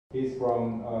He's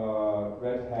from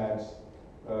Red Hat.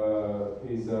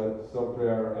 He's a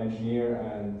software engineer,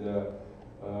 and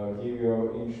he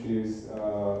will introduce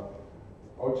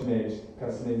ultimate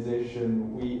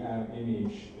customization VM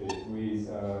image with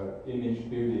image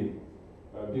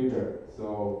builder.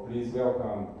 So please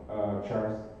welcome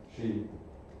Charles Shih.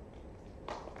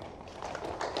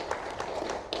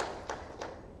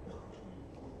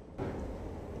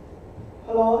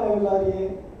 Hello,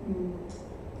 everybody.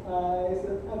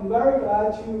 I'm very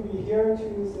glad to be here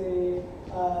to see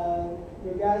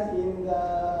you guys in the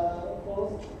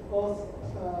FOSS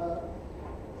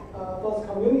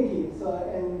community. So,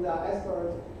 and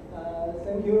expert,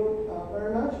 thank you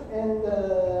very much. And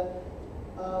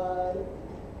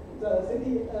the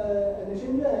city, and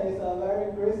Shenzhen is a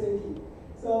very great city.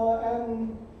 So,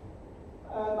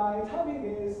 my topic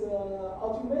is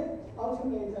ultimate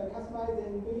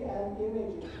customizing VM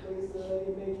images with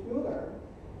image builder.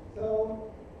 So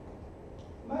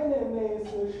my name is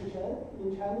Shih in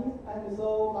Chinese, and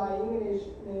so my English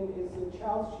name is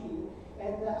Charles Shih,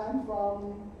 and I'm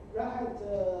from Red Hat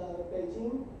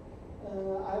Beijing.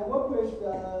 I work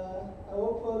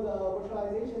for the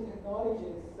virtualization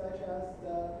technologies such as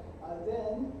the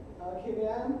Zen,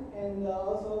 KVM, and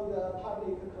also the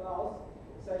public clouds,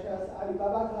 such as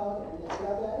Alibaba Cloud and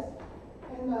AWS.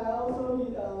 And I also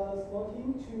lead a small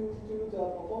team to do the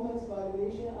performance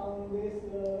validation on these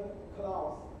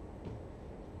clouds.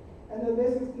 And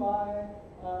this is my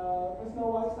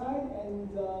personal website and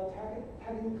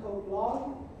technical blog.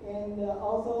 And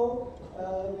also,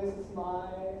 this is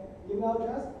my email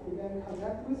address. You can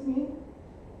contact with me.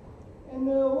 And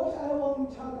what I want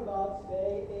to talk about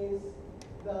today is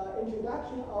the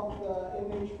introduction of the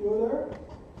image builder.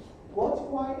 What,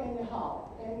 why, and how.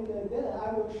 And then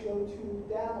I will show two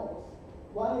demos.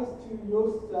 One is to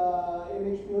use the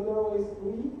image builder with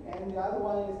GUI, and the other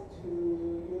one is to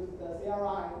use the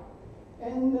CRI.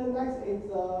 And the next is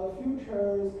the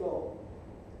future scope.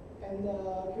 And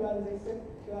Q&A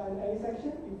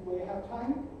section if we have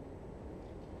time.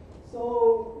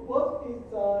 So what is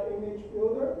the image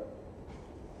builder?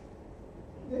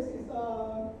 This is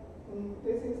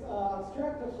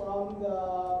abstract from the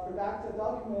product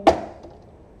document.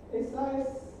 It says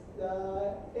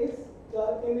the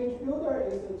image builder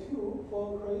is a tool for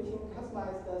creating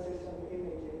customized system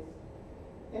images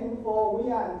and for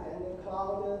VMs and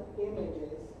cloud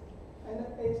images. And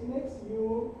it makes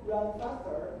you run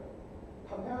faster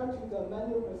compared to the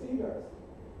manual procedures.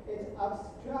 It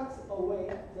abstracts away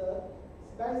the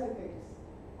specifics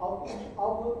of each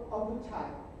output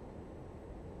type.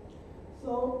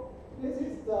 So this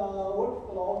is the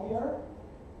workflow here.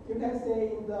 You can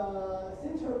see in the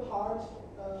center part,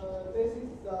 this is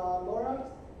the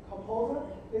LoRa composer.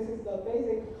 This is the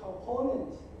basic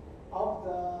component of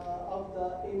the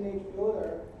image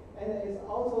builder, and it's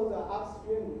also the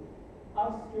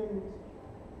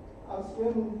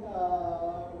upstream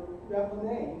repo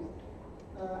name,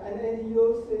 and it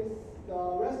uses the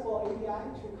RESTful API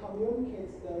to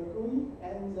communicate the GUI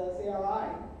and the CRI.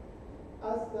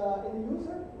 As the end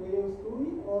user, we use GUI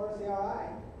or CRI.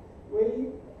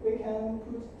 We can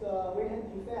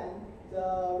define the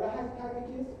Red Hat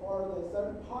packages or the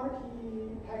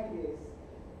third-party packages,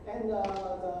 and the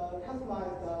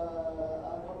customized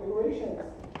configurations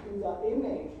to the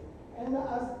image. And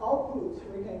as output,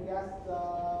 we can get the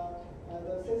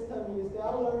system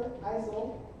installer, ISO,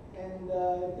 and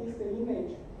disk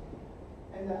image,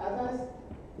 and the advanced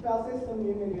file system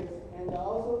images, and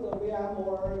also the VM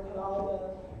or cloud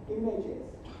images.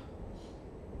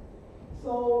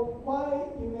 So why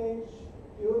image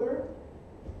builder?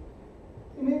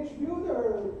 Image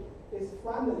builder is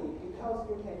friendly because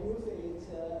you can use it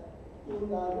in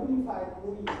the unified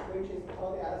GUI, which is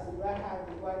called as Red Hat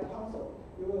UI console.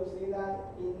 You will see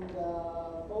that in the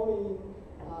following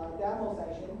demo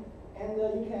session, and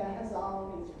you can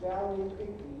hands-on it very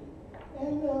quickly.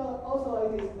 And also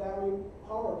it is very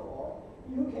powerful.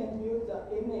 You can use the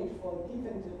image for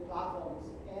different platforms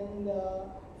and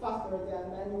faster than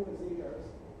manual procedures.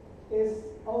 It's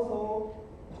also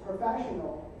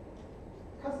professional.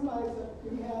 Customized,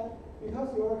 you can, because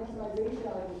your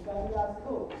customization is standardized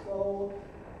code, so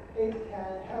it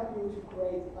can help you to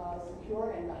create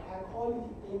secure and high quality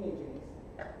images.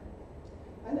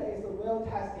 And it's well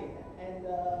tested and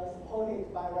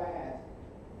supported by Red Hat.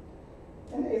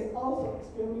 And it's also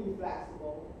extremely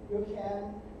flexible.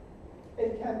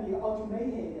 It can be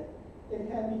automated. It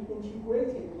can be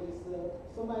integrated with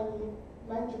so many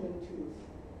management tools.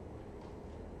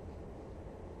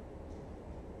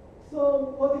 So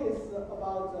what is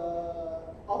about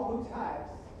output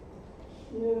types?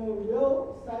 In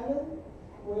real 7,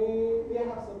 we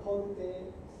have supported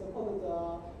support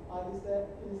the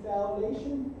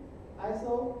installation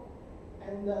ISO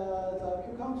and the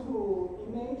QCOM2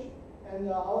 image, and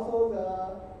also the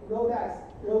raw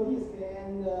disk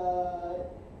and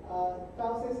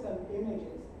file system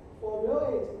images. For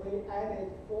Real8, we added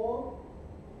 4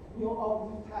 new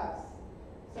object types,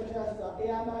 such as the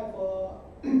AMI for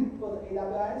the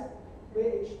AWS,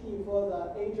 VHD for the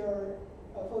Azure,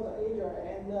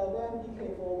 and VMDK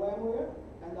for VMware,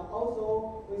 and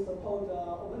also we support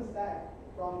OpenStack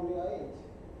from Real8,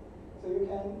 so you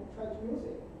can try to use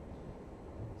it.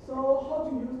 So how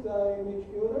to use the image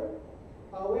builder?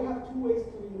 We have 2 ways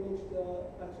to use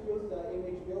the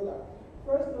image builder.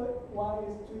 First one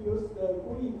is to use the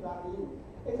GUI plugin.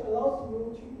 It allows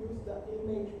you to use the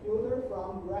image builder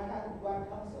from Red Hat Web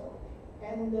Console,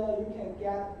 and you can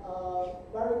get a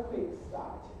very quick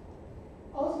start.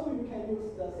 Also, you can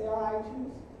use the CLI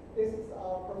tools. This is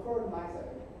a preferred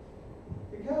method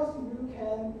because it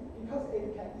can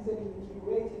easily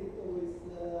integrate it with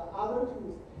other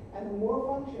tools, and more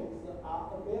functions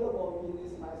are available in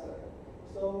this method.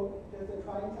 So just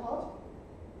try it out.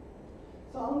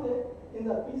 So in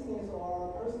the business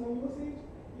or personal usage,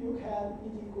 you can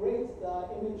integrate the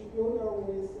image builder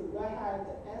with Red Hat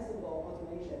Ansible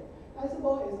automation.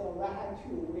 Ansible is a Red Hat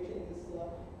tool which is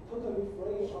totally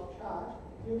free of charge.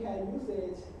 You can use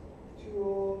it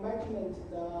to manage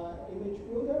the image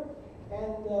builder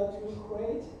and to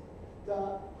create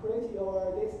your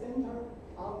data center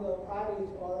on the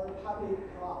private or public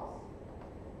clouds.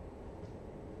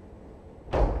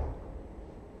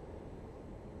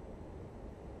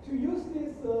 To use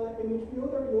this image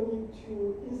builder, you need to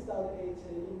install it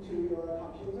into your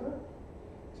computer.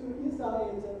 To install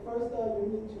it, first you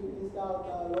need to install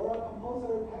the LoRa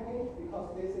Composer package, because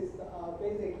this is a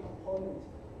basic component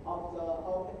of the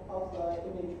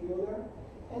image builder.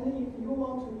 And if you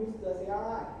want to use the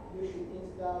CLI, you should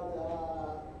install the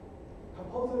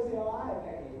Composer CLI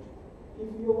package. If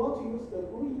you want to use the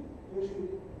GUI, you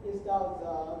should install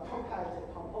the Compat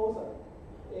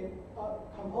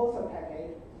Composer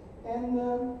package. And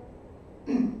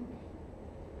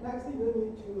next, you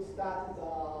need to start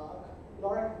the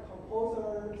LoRa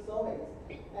Composer service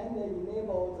and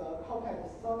enable the Compat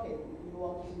socket if you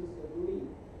want to use the GUI.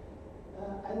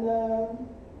 And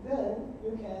then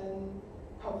you can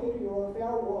configure your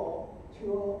firewall to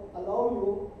allow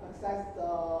you access the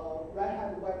Red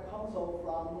Hat Web Console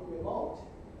from remote.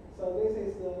 So this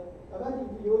is but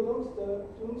if you don't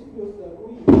use the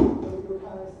GUI, you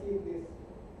can skip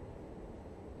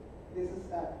this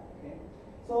step. Okay.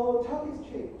 So talk is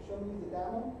cheap. Show me the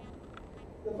demo.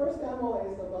 The first demo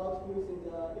is about using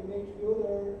the image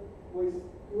builder with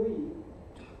GUI.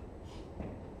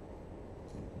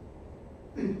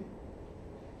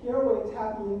 Here we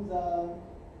type in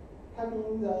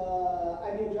the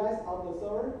IP address of the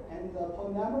server and the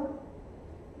port number.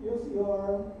 Use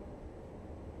your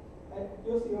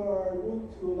root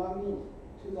to log in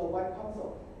to the web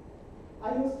console. I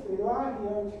use Fedora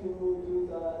here to do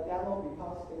the demo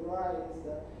because Fedora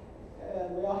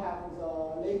will have the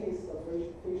latest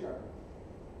feature.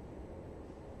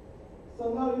 So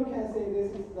now you can see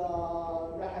this is the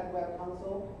Red Hat Web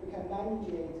Console. You can manage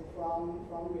it from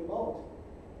remote.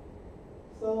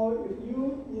 So if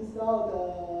you install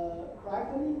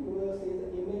correctly, you will see the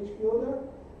image builder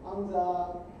on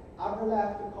the upper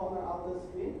left corner of the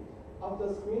screen.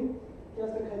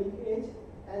 Just click it,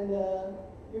 and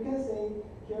you can see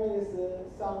here is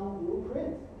some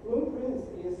blueprint. Blueprints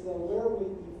is where we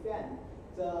define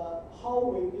how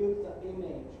we build the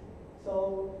image.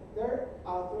 So there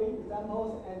are 3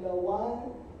 examples, and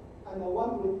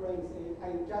one blueprint I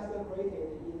just created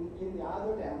in the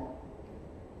other demo.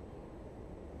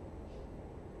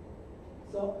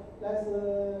 So let's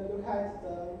look at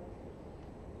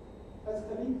let's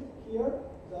click here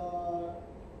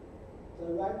the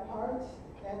right part,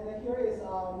 and here is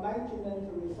management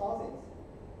resources.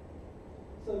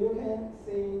 So you can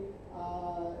see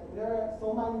there are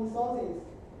so many sources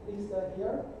listed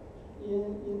here.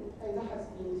 It has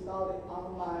been installed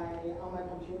on my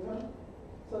computer.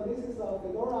 So this is a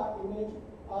Fedora image.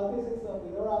 This is a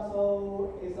Fedora,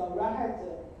 so it's a Red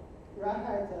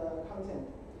Hat content,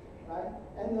 right?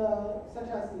 And such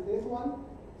as this one,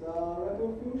 the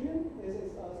Rebel Fusion. This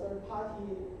is a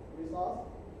third-party resource,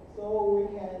 so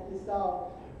we can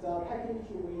install the package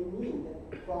we need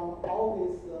from all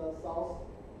these sources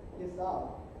installed.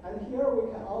 And here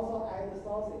we can also add the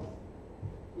sources.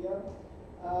 Here,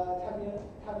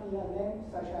 type in a name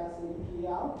such as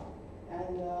EPL,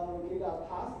 and we give a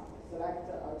path, select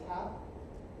a tab,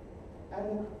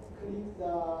 and click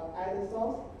the add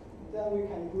source. Then we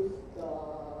can use the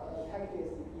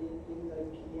packages in the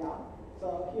EPL.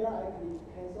 So here I click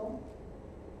cancel.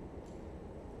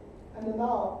 And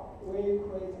now we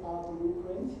create a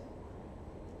blueprint,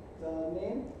 the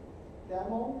name,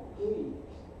 demo, GUI,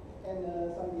 and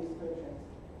some descriptions.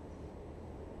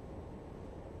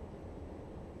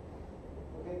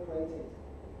 Okay, created.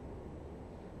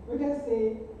 We can see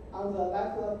on the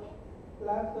left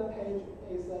page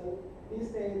is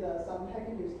listed some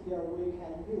packages here we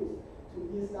can use to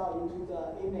install into the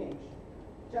image.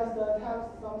 Just tap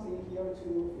something here to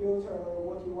filter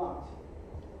what you want.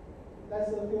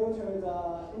 Let's filter the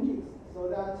images so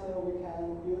that we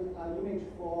can build an image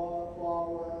for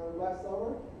our web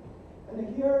server.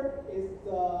 And here is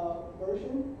the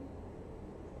version.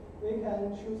 We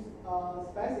can choose a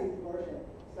specific version,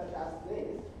 such as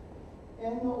this.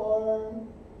 And or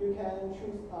you can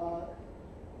choose a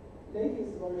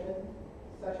latest version,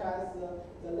 such as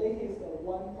the latest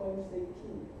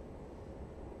 1.16.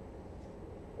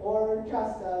 Or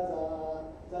just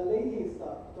the latest,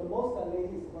 the most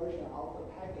latest version of the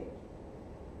package.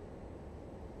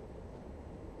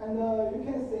 And you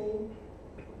can see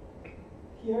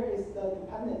here is the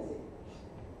dependency.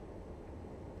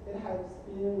 It has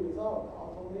been resolved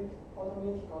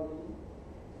automatically.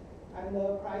 And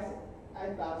press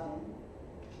add button.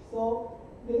 So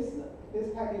this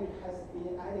package has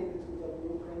been added to the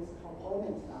blueprints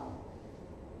component now.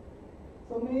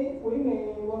 So we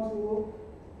may want to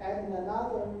add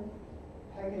another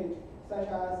package such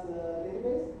as the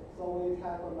database. So we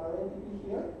have a MariaDB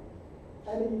here.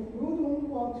 And if you don't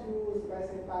want to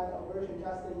specify a version,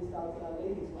 just install the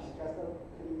latest one. Just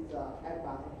click the add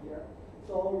button here.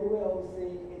 So you will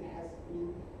see it has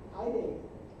been added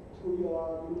to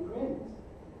your blueprint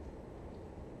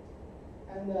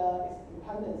and its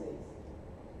dependencies.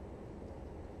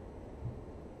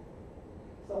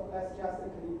 So let's just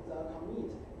click the commit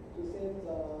to save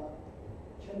the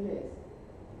changes.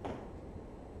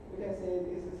 You can see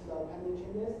this is the pending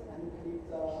changes and click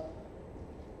the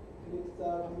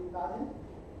commit button.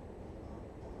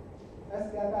 Let's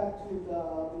get back to the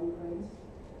blueprint.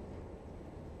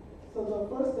 So the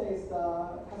first is the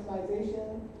customization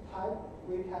type.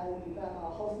 We can define a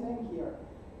host name here.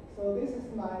 So this is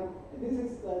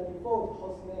the default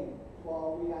host name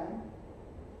for VM.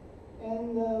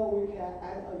 And we can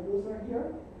add a user here,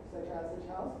 such as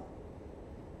Charles.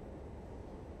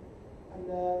 And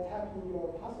type in your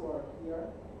password here.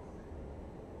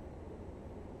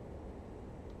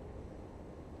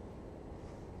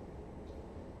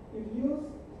 If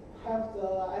you have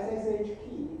the SSH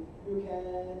key, you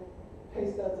can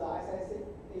paste the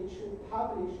SSH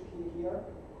publish key here.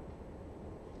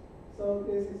 So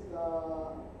this is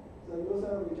the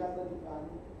user we just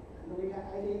defined. And we can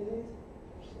edit it,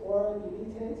 or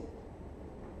delete it,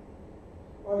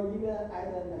 or even add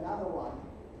another one.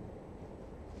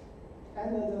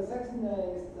 And the second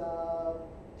is the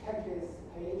packages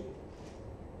page.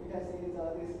 You can see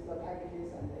this is the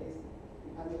packages and its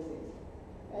dependencies.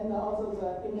 And also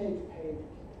the image page.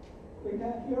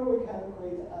 Here we can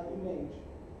create an image.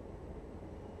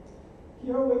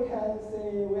 Here we can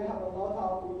see we have a lot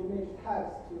of image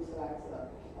types to select,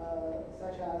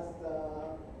 such as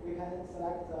we can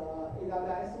select the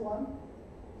AWS one.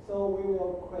 So we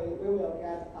will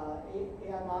get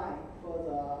AMI for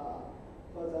the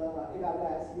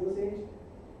AWS usage,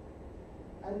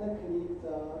 and click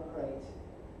the create.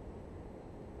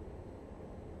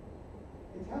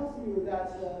 It tells you that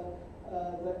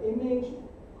the image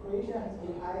creation has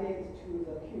been added to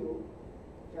the queue.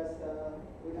 Just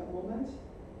wait a moment.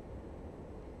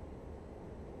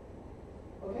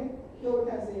 Okay, here we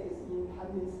can see it's in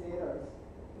pending status.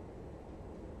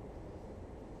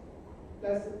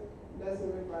 Let's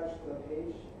refresh the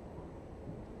page.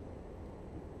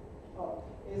 Oh,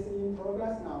 it's in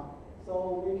progress now. So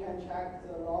we can check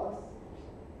the logs.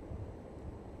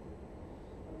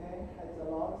 Okay, at the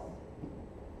logs.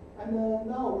 And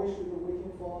now we should be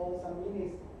waiting for some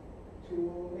minutes to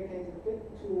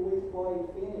wait for it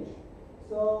finish.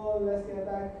 So let's get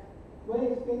back. When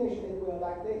it's finished, it will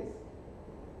like this.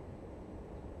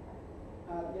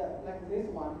 Yeah, like this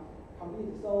one,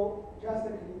 complete. So just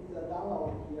click the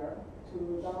download here to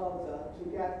download to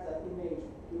get the image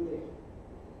built.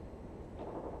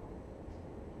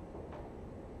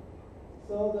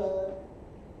 So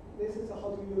this is how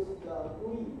to use the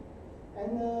GUI.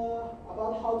 And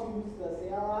about how to use the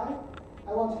CLI,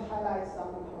 I want to highlight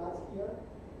some commands here.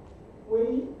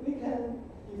 We can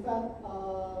define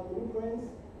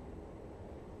blueprints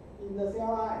in the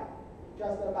CLI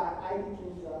just by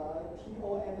editing the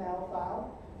TOML file.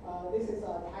 This is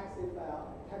a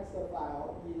text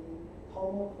file in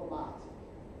TOM format.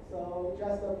 So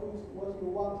just put what you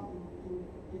want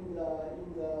in the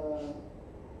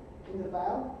in the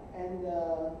file and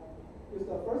use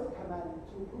the first command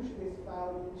to push this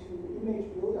file into the image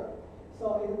builder.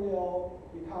 So it will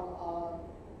become a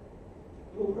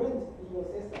blueprint in your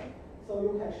system. So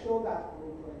you can show that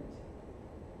blueprint.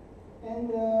 And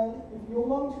if you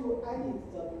want to edit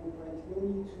the blueprint, you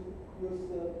need to use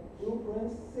the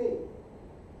blueprint save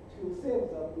to save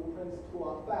the blueprints to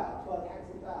a file, to a text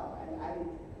file, and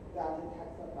edit that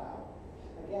text file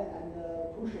again and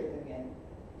push it again.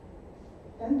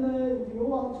 And if you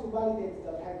want to validate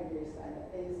the packages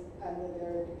and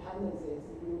their dependencies,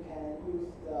 you can use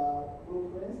the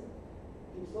blueprints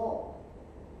dissolve.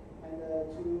 And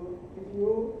if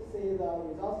you see the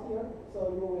results here, so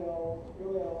you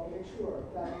will make sure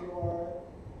that your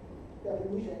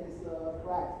definition is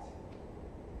correct.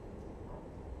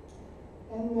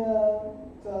 And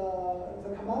the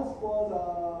commands for the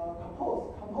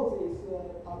compose. Compose is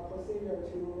a procedure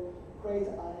to create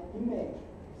an image.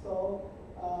 So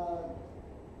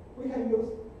we can use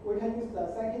the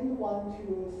second one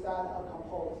to start a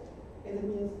compose. It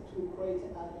means to create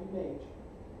an image.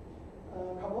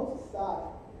 Compose start,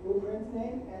 blueprint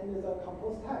name, and the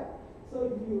compose type. So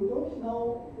if you don't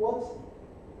know what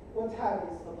type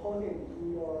is supported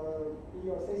in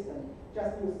your system,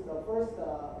 just use the first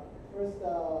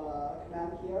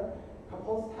command here,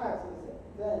 compose types.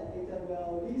 Then it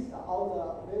will list all the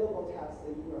available types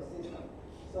in your system.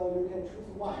 So you can choose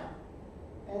one,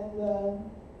 and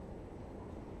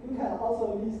you can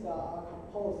also list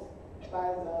compose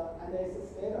by and its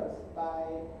status by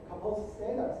compose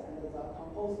status and the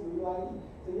compose UUID.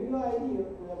 The UUID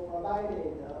will provide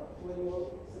it when you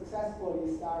successfully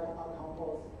start a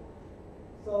compose.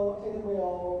 So it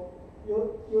will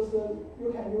you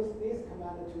can use this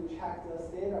command to check the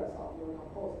status of your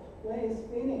compose. When it's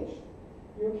finished,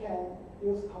 you can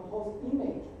use compose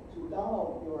image to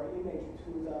download your image to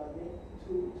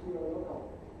your local.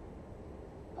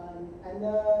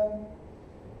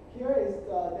 Here is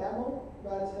the demo,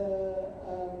 but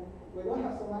we don't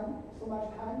have so much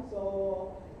time, so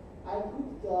I put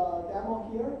the demo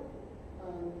here.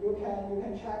 You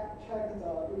can check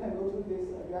you can go to this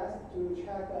address to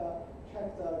check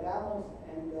the demos,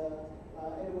 and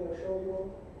it will show you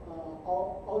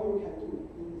all you can do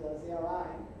in the CLI.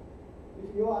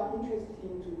 If you are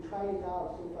interested to try it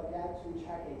out, don't forget to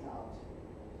check it out.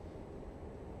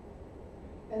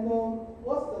 And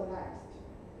what's the next?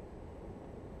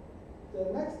 The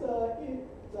next is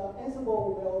the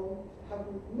Ansible will have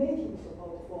native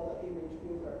support for the image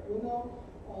builder. You know,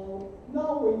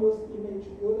 now we use image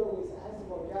builder with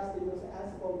Ansible, just use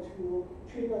Ansible to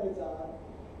trigger the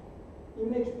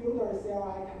image builder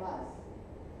CLI commands.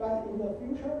 But in the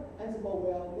future, Ansible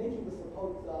will natively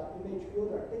support the image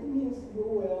builder. It means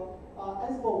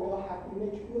Ansible will have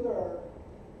image builder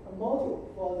module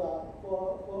for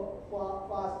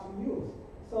us to use.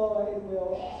 So we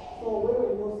will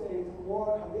use it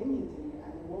more conveniently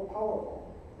and more powerful.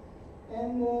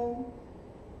 And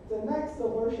the next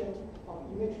version of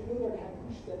image builder can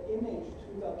push the image to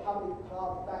the public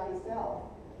cloud by itself.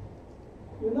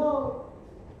 You know,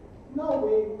 now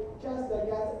we just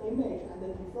get the image and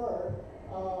defer.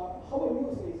 How we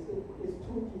use it is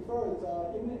to defer the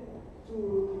image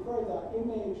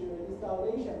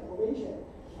installation provision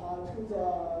to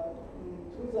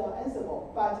the Ansible.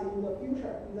 But in the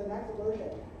future, in the next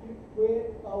version, we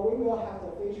will have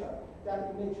the feature that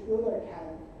image builder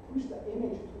can push the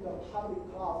image to the public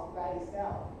cloud by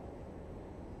itself.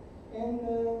 And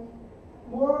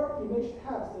more image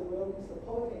types will be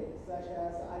supported, such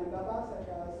as Alibaba, such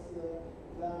as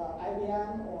the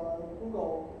IBM or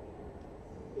Google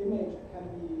image can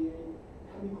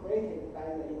be created by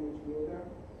the image builder.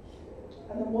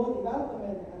 And more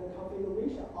development and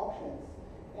configuration options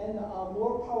and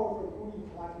more powerful GUI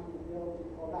plugin will be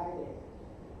provided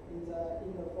in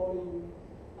the following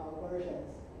versions.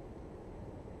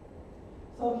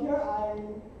 So here I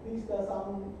list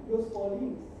some useful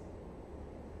links.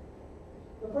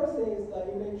 The first is the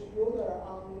image builder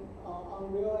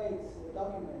on Real 8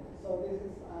 document. So this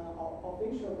is an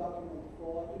official document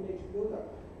for image builder.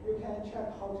 You can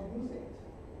check how to use it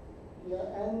here.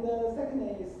 And the second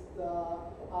is the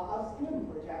upstream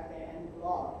project and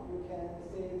blog. You can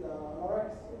see the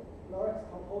Lorex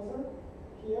composer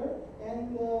here.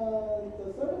 And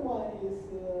the third one is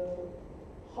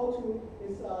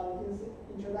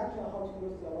introduction how to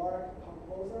use the Lorex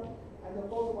composer. And the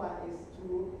fourth one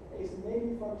is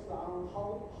mainly focused on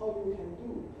how you can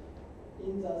do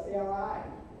in the CLI.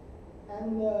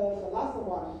 And the last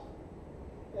one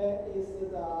is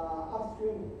the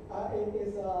upstream. It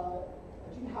is a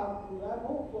GitHub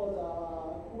level for the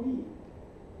GUI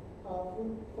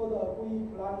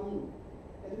plugin.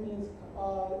 It means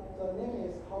the name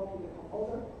is copy the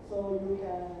composer, so you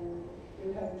can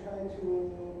try to do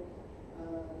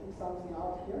something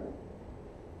out here.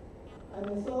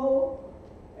 And so,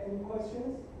 any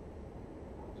questions?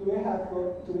 Do we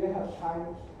have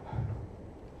time?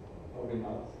 Probably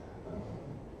not.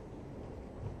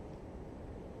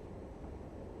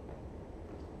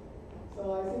 So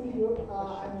I think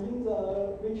I'm in the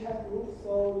WeChat group,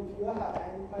 so if you have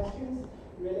any questions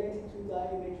related to the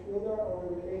image builder or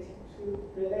related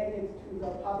to the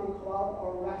public cloud or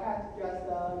Red Hat, just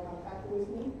contact with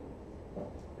me.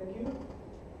 Thank you.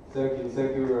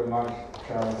 Thank you very much,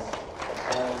 Charles.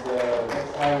 And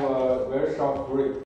let's have a very short break.